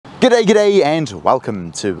G'day and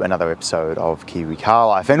welcome to another episode of Kiwi Car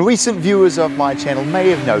Life. And recent viewers of my channel may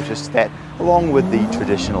have noticed that along with the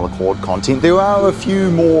traditional Accord content, there are a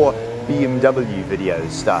few more BMW videos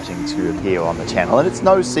starting to appear on the channel, and it's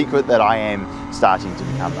no secret that I am starting to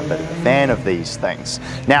become a bit of a fan of these things.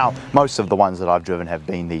 Now, most of the ones that I've driven have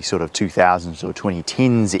been the sort of 2000s or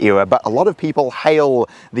 2010s era, but a lot of people hail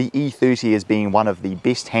the E30 as being one of the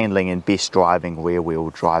best handling and best driving rear-wheel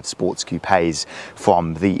drive sports coupes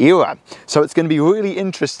from the era. So it's going to be really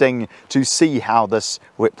interesting to see how this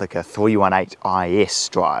replica 318 IS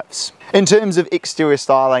drives. In terms of exterior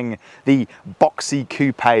styling, the boxy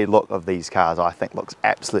coupe look of these cars I think looks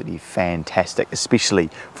absolutely fantastic, especially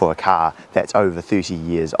for a car that's over 30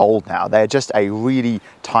 years old now. They're just a really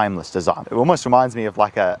timeless design. It almost reminds me of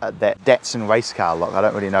like that Datsun race car look. I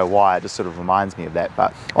don't really know why, it just sort of reminds me of that.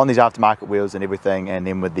 But on these aftermarket wheels and everything, and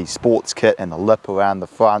then with the sports kit and the lip around the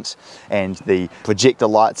front and the projector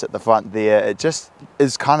lights at the front there, it just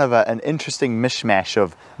is kind of an interesting mishmash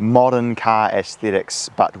of modern car aesthetics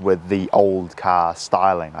but with the old car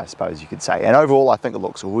styling, I suppose you could say. And overall I think it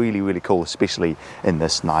looks really cool, especially in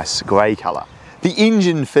this nice grey colour. The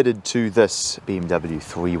engine fitted to this BMW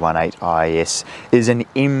 318 IS is an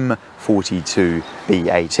M42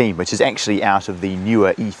 B18, which is actually out of the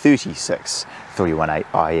newer E36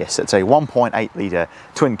 318 IS. It's a 1.8 litre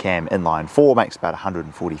twin cam inline 4, makes about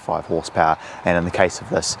 145 horsepower, and in the case of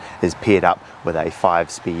this is paired up with a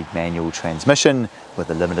 5-speed manual transmission with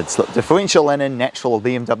a limited slip differential, and in natural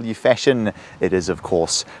BMW fashion it is of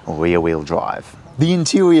course rear-wheel drive. The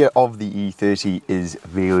interior of the E30 is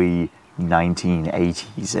very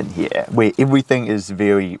 1980s in here, where everything is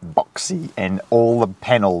very boxy and all the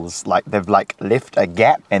panels, like they've like left a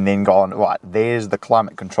gap and then gone, right, there's the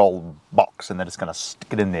climate control box, and they're just going to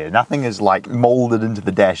stick it in there. Nothing is like molded into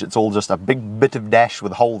the dash, it's all just a big bit of dash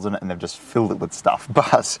with holes in it and they've just filled it with stuff.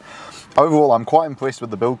 But overall I'm quite impressed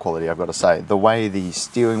with the build quality, I've got to say. The way the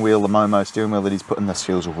steering wheel, the Momo steering wheel that he's put in this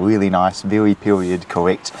feels really nice, very period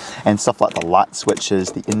correct, and stuff like the light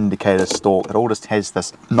switches, the indicator stalk, it all just has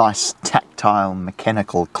this nice tactile,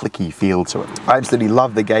 mechanical, clicky feel to it. I absolutely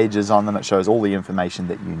love the gauges on them, it shows all the information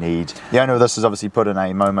that you need. The owner of this has obviously put in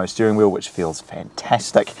a Momo steering wheel which feels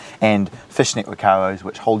fantastic, and fishnet Recaros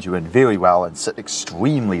which hold you in very well and sit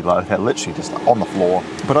extremely low, they're literally just on the floor.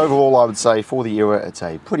 But overall I would say for the era it's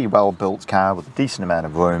a pretty well built car with a decent amount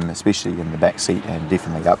of room, especially in the back seat and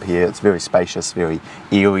definitely up here. It's very spacious, very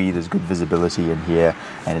airy, there's good visibility in here,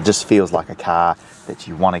 and it just feels like a car that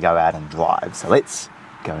you want to go out and drive. So let's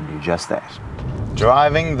go and do just that.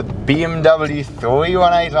 Driving the BMW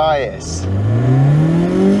 318 IS.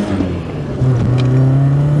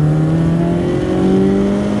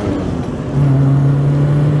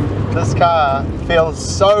 This car feels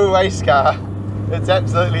so race car, it's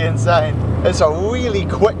absolutely insane. It's a really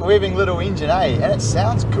quick revving little engine, and it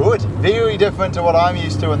sounds good. Very different to what I'm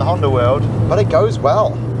used to in the Honda world, but it goes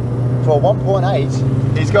well. For a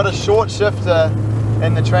 1.8, he's got a short shifter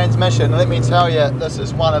in the transmission. Let me tell you, this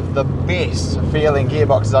is one of the best feeling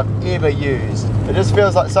gearboxes I've ever used. It just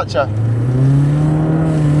feels like such a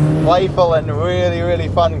playful and really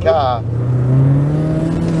fun car.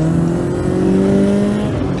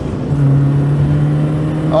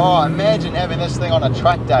 Oh, imagine having this thing on a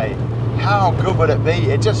track day. How good would it be?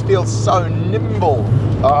 It just feels so nimble.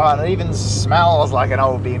 Oh, and it even smells like an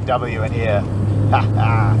old BMW in here.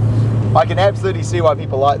 I can absolutely see why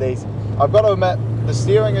people like these. I've got to admit, the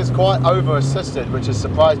steering is quite over-assisted, which has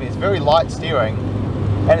surprised me. It's very light steering,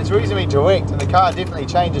 and it's reasonably direct, and the car definitely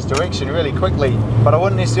changes direction really quickly, but I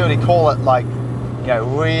wouldn't necessarily call it like, you know,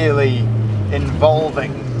 really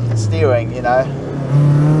involving steering, you know.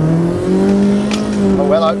 Oh,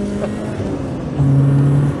 hello.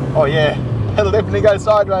 Oh yeah, it'll definitely go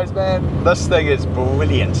sideways, man. This thing is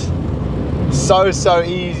brilliant. So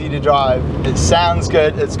easy to drive. It sounds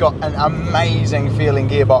good. It's got an amazing feeling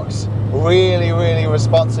gearbox. Really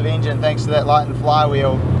responsive engine thanks to that light and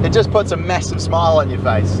flywheel. It just puts a massive smile on your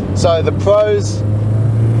face. So the pros,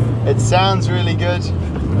 it sounds really good.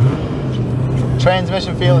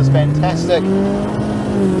 Transmission feel is fantastic.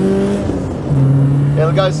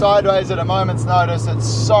 It'll go sideways at a moment's notice. It's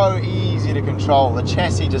so easy to control. The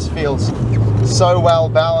chassis just feels so well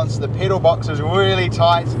balanced. The pedal box is really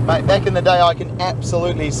tight. Mate, back in the day I can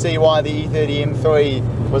absolutely see why the E30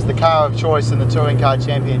 M3 was the car of choice in the Touring Car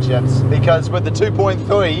Championships, because with the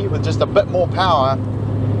 2.3 with just a bit more power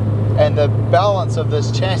and the balance of this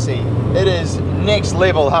chassis, it is next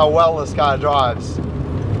level how well this car drives.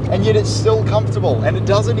 And yet it's still comfortable, and it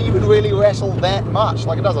doesn't even really rattle that much.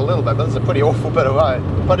 Like, it does a little bit, but it's a pretty awful bit of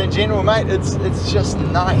road. But in general, mate, it's just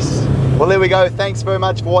nice. Well, there we go. Thanks very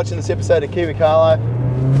much for watching this episode of Kiwi Car Life.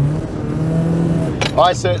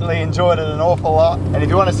 I certainly enjoyed it an awful lot. And if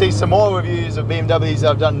you want to see some more reviews of BMWs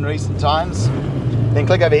I've done in recent times, then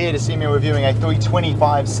click over here to see me reviewing a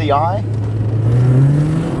 325 Ci.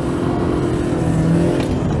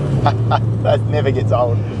 That never gets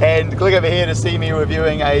old. And click over here to see me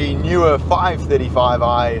reviewing a newer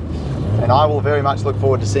 535i. And I will very much look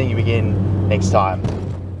forward to seeing you again next time.